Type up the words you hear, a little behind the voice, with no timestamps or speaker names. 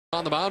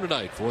On the mound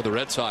tonight for the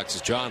Red Sox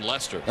is Jon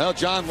Lester. Well,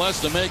 Jon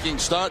Lester making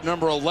start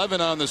number 11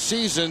 on the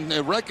season,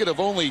 a record of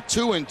only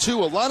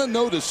 2-2. A lot of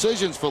no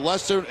decisions for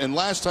Lester, and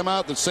last time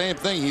out the same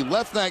thing. He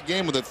left that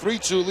game with a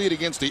 3-2 lead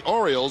against the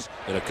Orioles.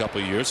 In a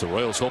couple of years, the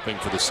Royals hoping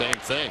for the same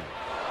thing.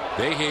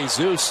 De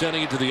Jesus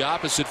sending it to the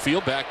opposite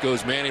field. Back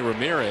goes Manny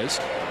Ramirez.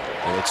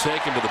 And it's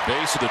taken to the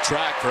base of the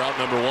track for out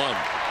number one.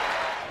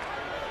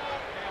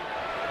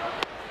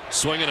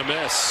 Swing and a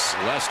miss.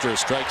 Lester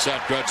strikes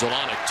out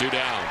Grudzelanic, 2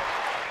 down.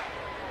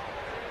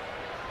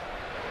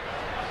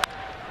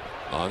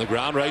 On the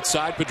ground, right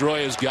side,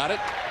 Pedroia's got it.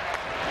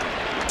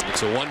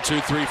 It's a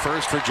 1-2-3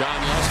 first for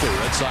Jon Lester.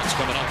 Red Sox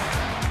coming up.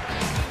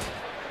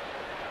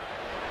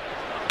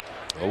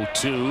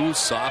 0-2,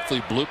 softly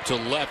bloop to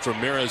left.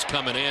 Ramirez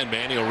coming in.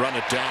 Manny will run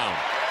it down.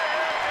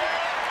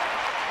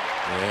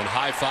 And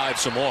high five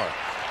some more.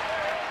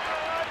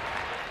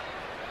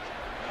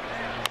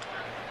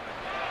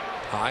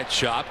 High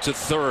chop to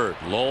third.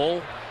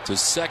 Lowell to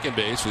second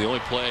base for the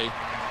only play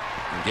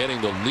in getting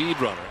the lead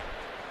runner.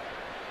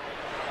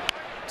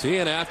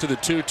 And after the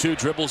 2-2,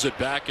 dribbles it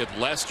back at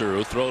Lester,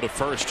 who throw to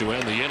first to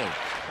end the inning.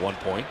 1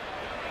 point.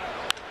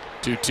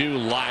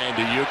 2-2, line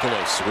to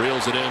Youkilis.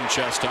 Reels it in,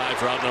 chest high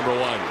for out number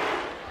one.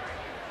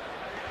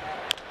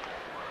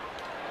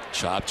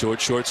 Chop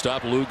towards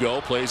shortstop.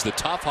 Lugo plays the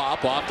tough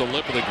hop off the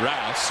lip of the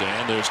grass,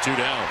 and there's 2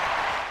 down.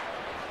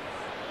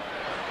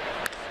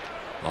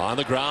 On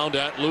the ground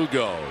at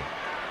Lugo.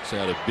 He's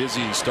had a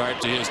busy start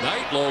to his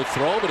night. Low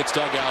throw, but it's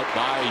dug out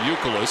by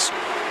Youkilis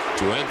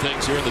to end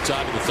things here in the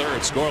top of the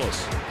third.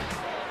 Scoreless.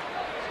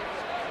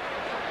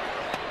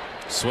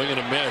 Swing and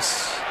a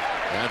miss.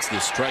 That's the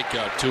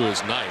strikeout to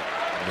his night.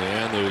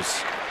 And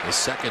there's the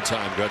second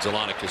time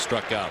Grudzelanic has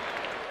struck out.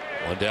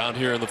 One down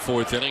here in the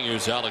fourth inning.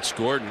 Here's Alex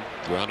Gordon,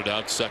 grounded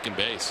out second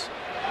base.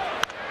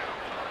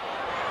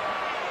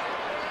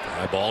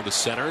 High ball to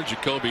center.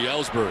 Jacoby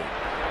Ellsbury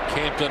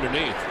camped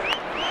underneath.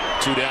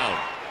 2 down.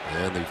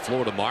 And the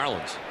Florida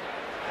Marlins.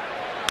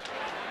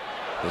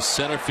 The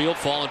center field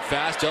falling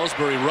fast.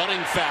 Ellsbury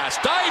running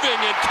fast, diving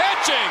and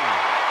catching.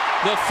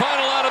 The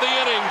final out of the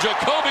inning.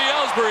 Jacoby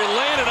Ellsbury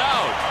laying it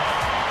out.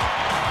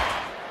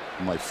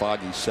 My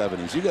foggy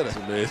 70s. You got It's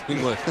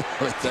amazing what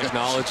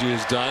technology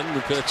has done.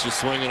 The pitch, a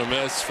swing and a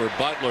miss for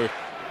Butler.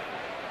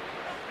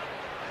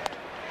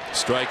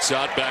 Strikes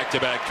out,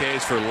 back-to-back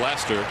Ks for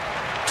Lester.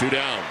 2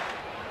 down.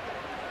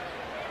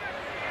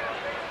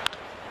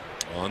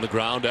 On the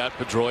ground at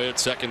Pedroia at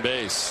second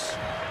base.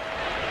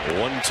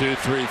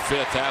 1-2-3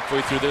 fifth,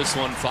 halfway through this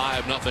one,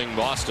 5-0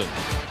 Boston.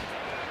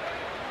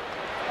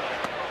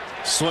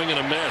 Swing and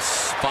a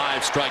miss.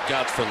 5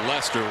 strikeouts for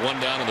Lester. 1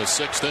 down in the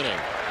 6th inning.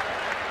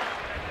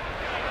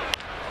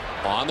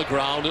 On the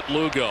ground at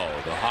Lugo.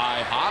 The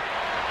high hop.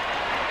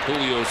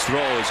 Julio's throw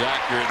is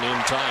accurate and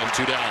in time.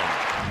 2 down.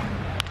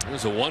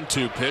 There's a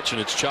 1-2 pitch, and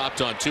it's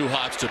chopped on 2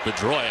 hops to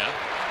Pedroia.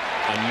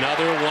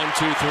 Another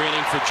 1-2-3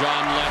 inning for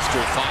Jon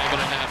Lester.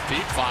 5.5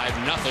 feet.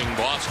 5-0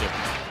 Boston.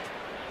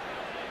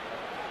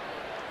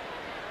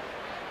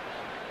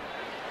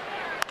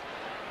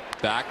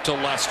 Back to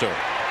Lester.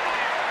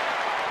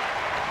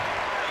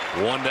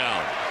 1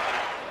 down.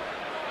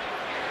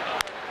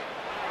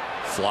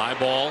 Fly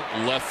ball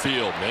left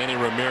field. Manny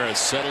Ramirez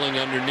settling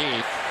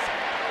underneath.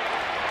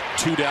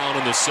 2 down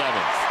in the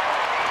 7th.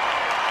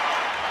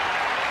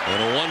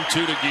 And a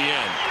 1-2 to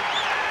Guillen.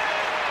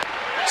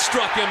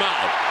 Struck him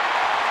out.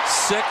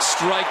 6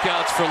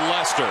 strikeouts for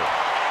Lester.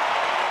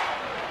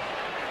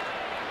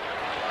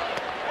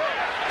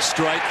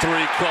 Strike 3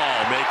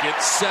 call. Make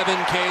it 7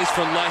 Ks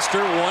for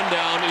Lester. 1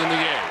 down in the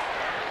 8th.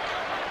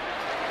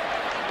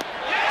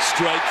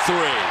 Strike 3.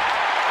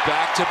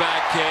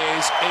 Back-to-back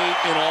Ks.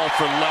 8 in all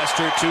for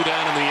Lester. 2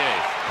 down in the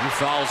 8th. He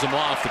fouls him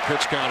off. The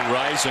pitch count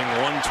rising.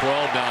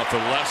 1-12 now for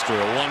Lester.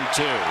 A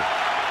 1-2.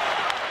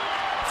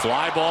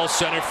 Fly ball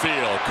center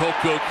field.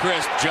 Coco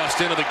Crisp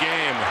just into the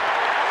game.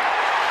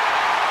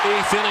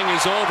 8th inning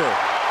is over.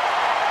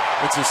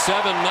 It's a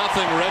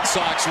 7-0 Red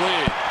Sox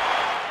lead.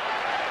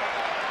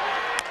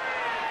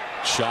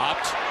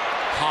 Chopped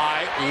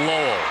high.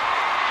 Lowell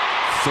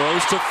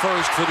throws to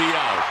first for the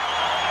out.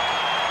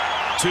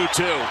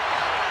 2-2.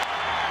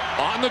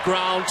 On the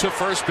ground to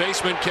first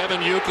baseman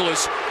Kevin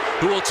Youkilis,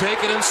 who will take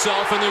it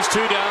himself, and there's 2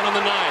 down in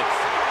the 9th.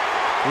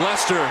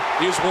 Lester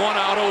is 1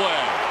 out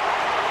away.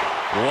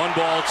 1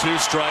 ball, 2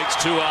 strikes,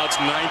 2 outs,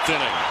 9th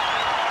inning.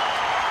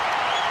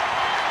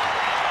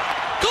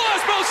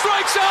 Glasgow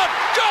strikes out.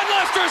 Jon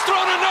Lester's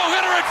thrown a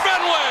no-hitter at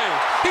Fenway.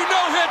 He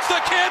no-hits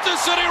the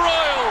Kansas City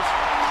Royals.